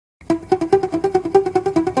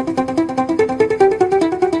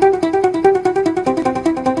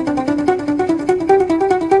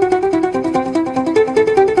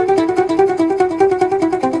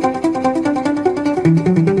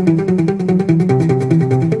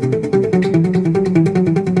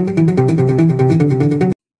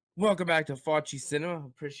welcome back to Fauci Cinema.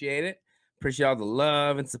 Appreciate it. Appreciate all the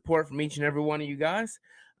love and support from each and every one of you guys.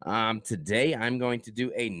 Today, I'm going to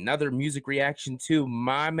do another music reaction to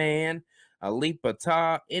my man,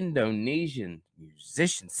 ALIPBATA, Indonesian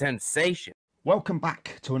musician sensation. Welcome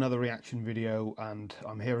back to another reaction video, and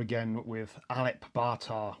I'm here again with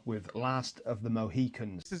ALIPBATA with Last of the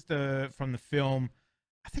Mohicans. This is from the film.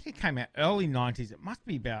 I think it came out early 90s. It must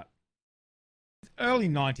be about early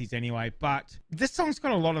 90s anyway, but this song's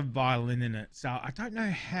got a lot of violin in it, so I don't know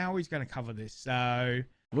how he's going to cover this. So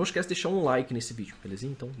não esquece de deixar um like nesse vídeo,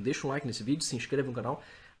 belezinha? Então deixa um like nesse vídeo, se inscreva no canal,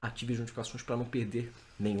 ative as notificações para não perder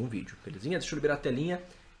nenhum vídeo, belezinha? Deixa eu liberar a telinha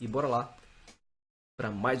e bora lá para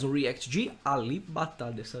mais um react de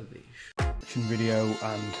ALIPBATA dessa vez. Video,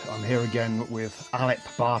 and I'm here again with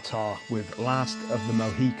ALIPBATA with Last of the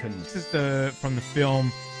Mohicans. This is from the film.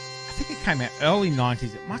 I think it came out early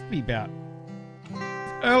 90s. It must be about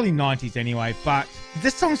early 90s anyway, but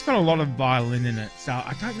this song's got a lot of violin in it, so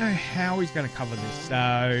I don't know how he's going to cover this.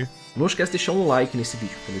 So não esquece de deixar um like nesse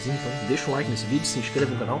vídeo, belezinha? Então deixa um like nesse vídeo, se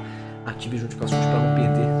inscreva no canal, ative as notificações para não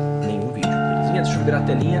perder nenhum vídeo, belezinha? Deixa eu liberar a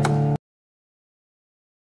telinha.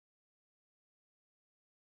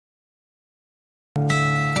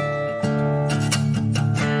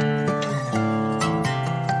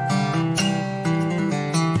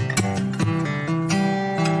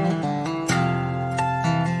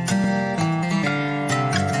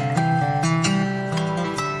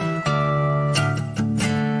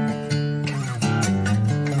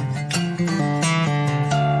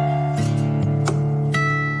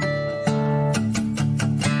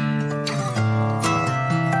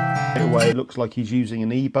 It looks like he's using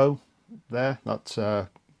an ebow there. That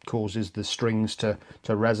causes the strings to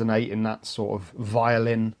resonate in that sort of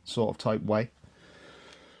violin sort of type way.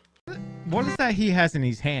 what is that he has in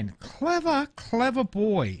his hand? Clever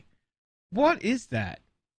boy. What is that?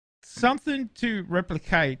 Something to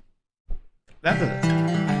replicate. That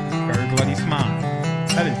is very bloody smart.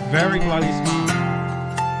 That is very bloody smart.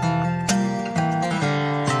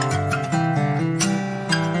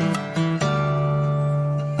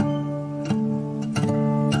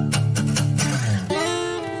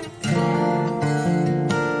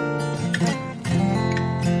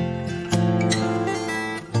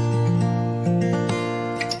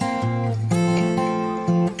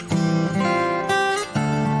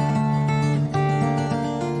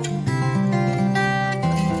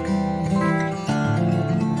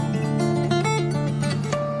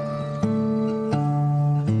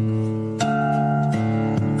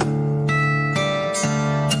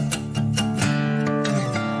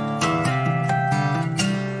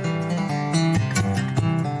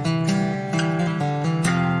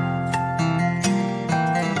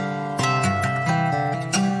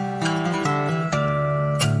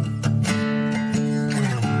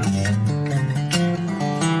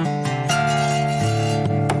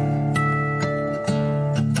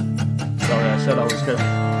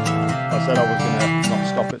 I said I was gonna not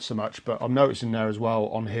stop it so much, but I'm noticing there as well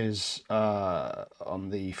on his on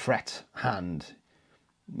the fret hand.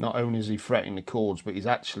 Not only is he fretting the chords, but he's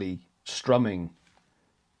actually strumming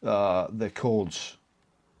the chords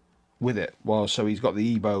with it. Well, so he's got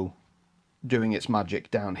the ebow doing its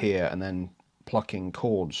magic down here, and then plucking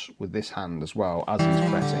chords with this hand as well as he's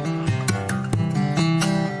fretting.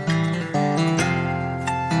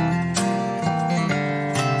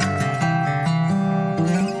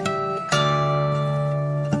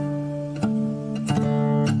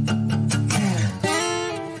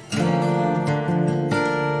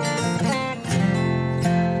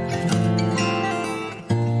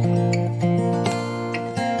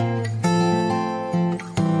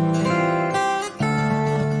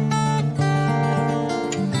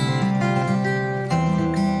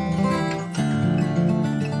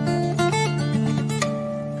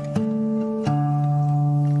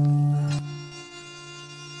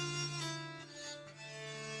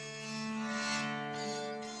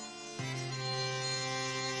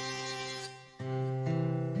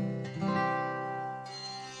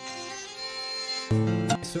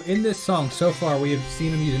 So in this song, so far, we have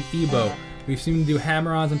seen him use an ebow. We've seen him do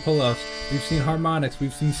hammer-ons and pull-ups. We've seen harmonics.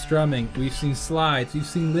 We've seen strumming. We've seen slides. We've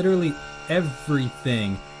seen literally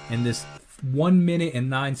everything in this 1 minute and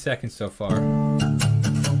 9 seconds so far.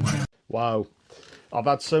 Wow. I've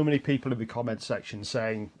had so many people in the comment section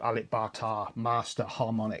saying ALIPBATA master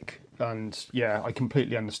harmonic, and yeah, I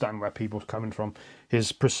completely understand where people's coming from.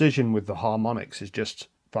 His precision with the harmonics is just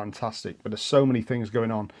fantastic, but there's so many things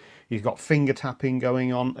going on. He's got finger tapping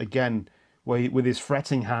going on again, where with his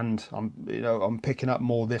fretting hand. I'm picking up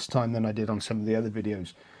more this time than I did on some of the other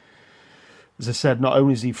videos. as I said, not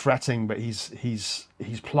only is he fretting, but he's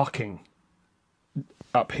plucking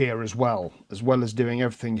up here as well as doing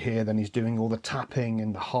everything here. Then he's doing all the tapping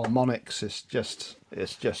and the harmonics. It's just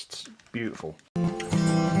beautiful.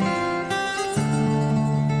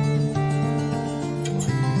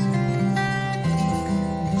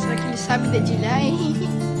 Será que ele sabe dedilhar, hein?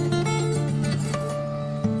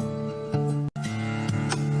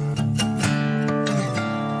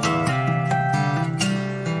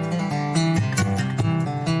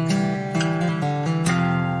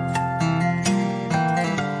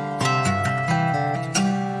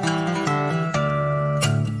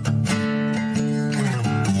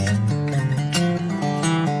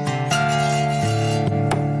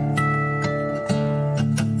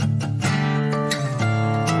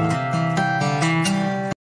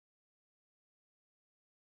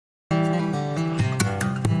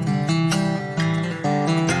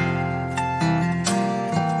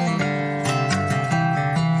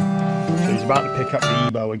 About to pick up the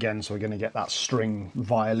ebow again, so we're going to get that string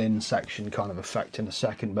violin section kind of effect in a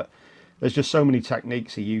second. But there's just so many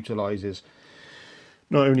techniques he utilizes.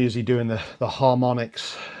 Not only is he doing the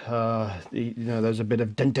harmonics, you know, there's a bit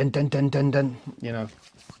of dun dun dun dun dun dun, you know,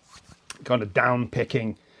 kind of down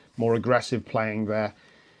picking, more aggressive playing there.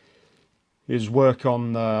 His work on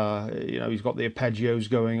you know, he's got the arpeggios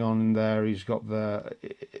going on in there. He's got the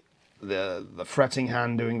fretting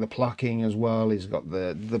hand doing the plucking as well. He's got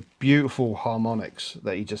the beautiful harmonics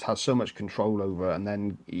that he just has so much control over, and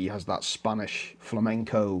then he has that Spanish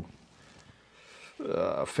flamenco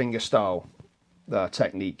fingerstyle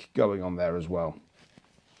technique going on there as well.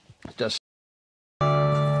 Just